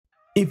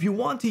If you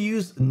want to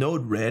use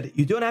Node-RED,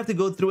 you don't have to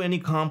go through any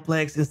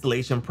complex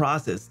installation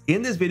process.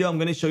 In this video, I'm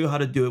going to show you how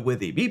to do it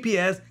with a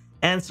VPS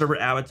and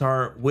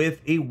ServerAvatar with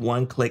a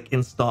one-click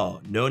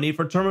install. No need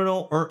for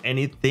terminal or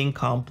anything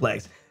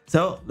complex.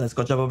 So let's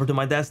go jump over to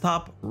my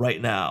desktop right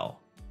now.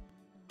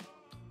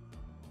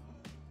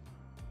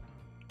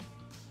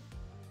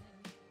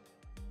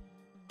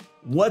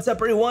 What's up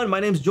everyone, my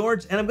name is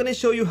George and I'm going to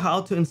show you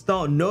how to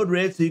install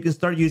Node-RED so you can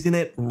start using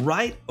it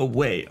right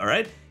away. All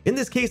right, in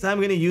this case I'm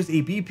going to use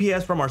a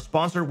VPS from our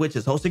sponsor, which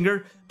is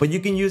Hostinger, but you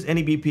can use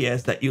any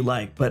VPS that you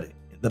like, but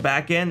the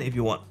back end if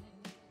you want.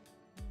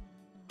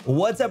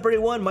 What's up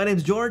everyone, my name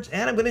is George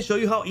and I'm going to show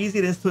you how easy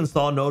it is to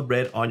install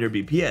Node-RED on your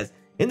VPS.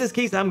 In this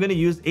case I'm going to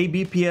use a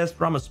VPS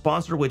from a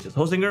sponsor, which is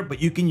Hostinger, but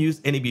you can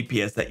use any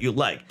VPS that you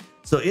like.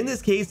 So in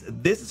this case,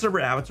 this is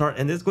ServerAvatar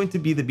and this is going to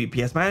be the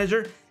VPS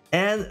manager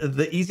and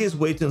the easiest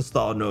way to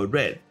install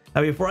Node-RED.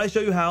 Now, before I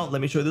show you how,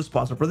 let me show you the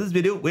sponsor for this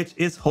video, which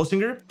is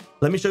Hostinger.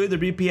 Let me show you the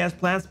VPS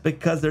plans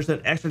because there's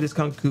an extra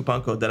discount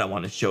coupon code that I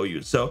want to show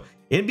you. So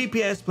in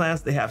VPS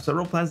plans, they have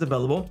several plans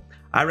available.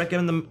 I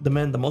recommend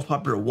the most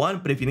popular one,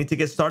 but if you need to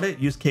get started,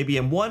 use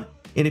KBM 1.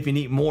 And if you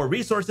need more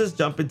resources,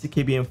 jump into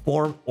KBM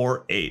 4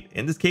 or 8.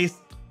 In this case,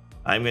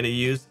 I'm going to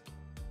use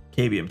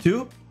KBM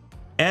 2.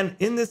 And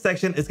in this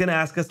section, it's going to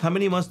ask us how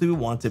many months do we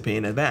want to pay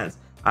in advance.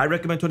 I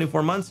recommend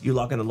 24 months. You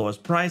lock in the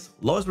lowest price,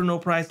 lowest or no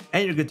price,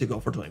 and you're good to go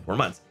for 24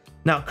 months.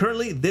 Now,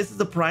 currently, this is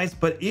the price,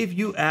 but if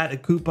you add a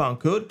coupon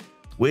code,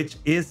 which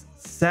is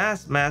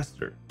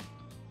SAASMASTER,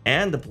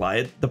 and apply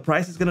it, the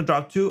price is going to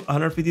drop to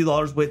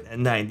 $150 with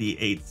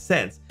 98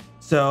 cents.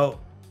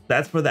 So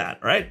that's for that.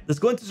 All right, let's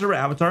go into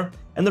ServerAvatar.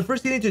 And the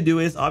first thing you need to do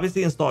is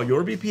obviously install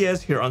your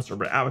VPS here on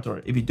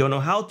ServerAvatar. If you don't know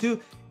how to,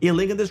 a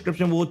link in the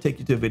description will take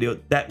you to a video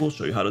that will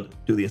show you how to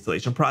do the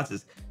installation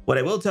process. What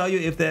I will tell you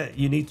is that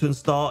you need to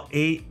install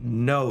a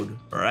node,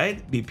 all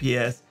right,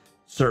 VPS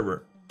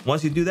server.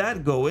 Once you do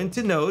that, go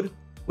into node,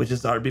 which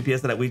is our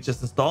VPS that we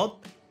just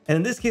installed. And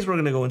in this case, we're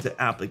going to go into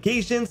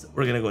applications.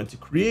 We're going to go into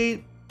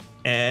create,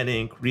 and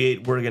in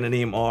create, we're going to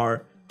name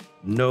our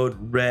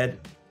Node-RED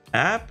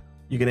app.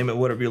 You can name it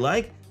whatever you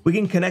like. We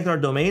can connect our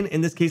domain.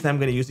 In this case, I'm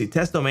going to use a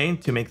test domain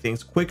to make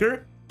things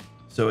quicker.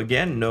 So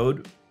again,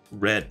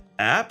 Node-RED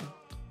app.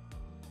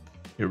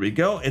 Here we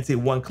go. It's a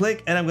one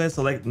click and I'm going to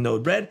select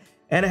Node-RED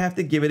and I have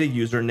to give it a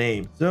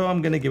username. So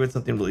I'm going to give it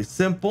something really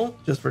simple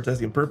just for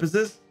testing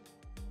purposes.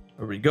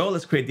 Here we go.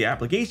 Let's create the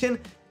application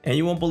and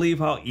you won't believe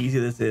how easy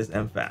this is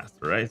and fast.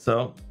 All right.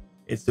 So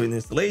it's doing the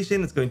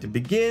installation. It's going to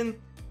begin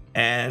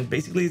and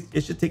basically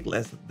it should take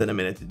less than a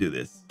minute to do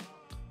this.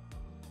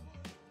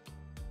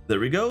 There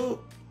we go.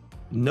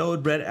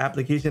 Node-RED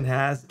application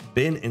has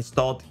been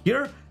installed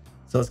here.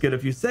 So let's give it a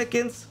few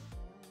seconds.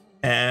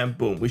 And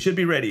boom, we should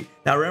be ready.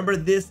 Now remember,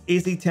 this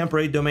is a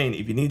temporary domain.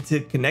 If you need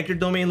to connect your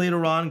domain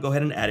later on, go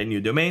ahead and add a new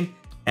domain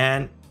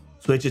and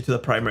switch it to the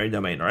primary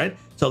domain. All right,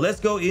 so let's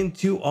go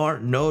into our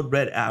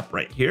Node-RED app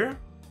right here.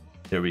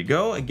 There we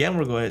go. Again,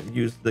 we're going to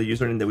use the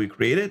username that we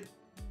created,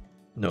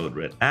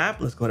 Node-RED app.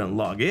 Let's go ahead and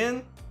log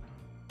in.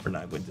 We're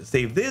not going to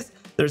save this.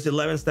 There's an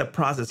 11-step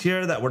process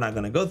here that we're not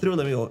going to go through.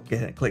 Let me go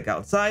ahead and click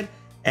outside.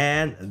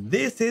 And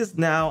this is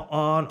now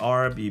on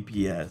our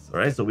VPS. All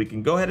right, so we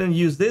can go ahead and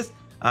use this.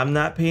 I'm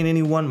not paying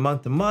anyone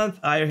month to month.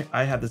 I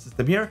have the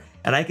system here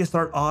and I can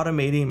start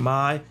automating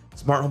my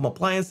smart home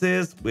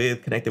appliances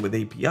with connected with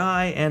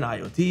API and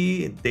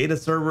IoT, data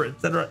server,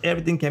 etc.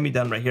 Everything can be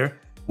done right here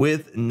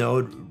with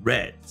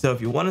Node-RED. So if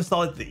you want to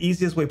install it the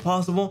easiest way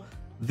possible,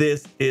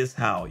 this is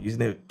how,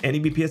 using any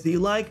VPS that you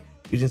like,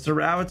 using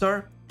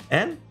ServerAvatar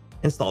and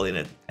installing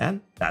it. And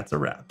that's a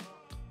wrap.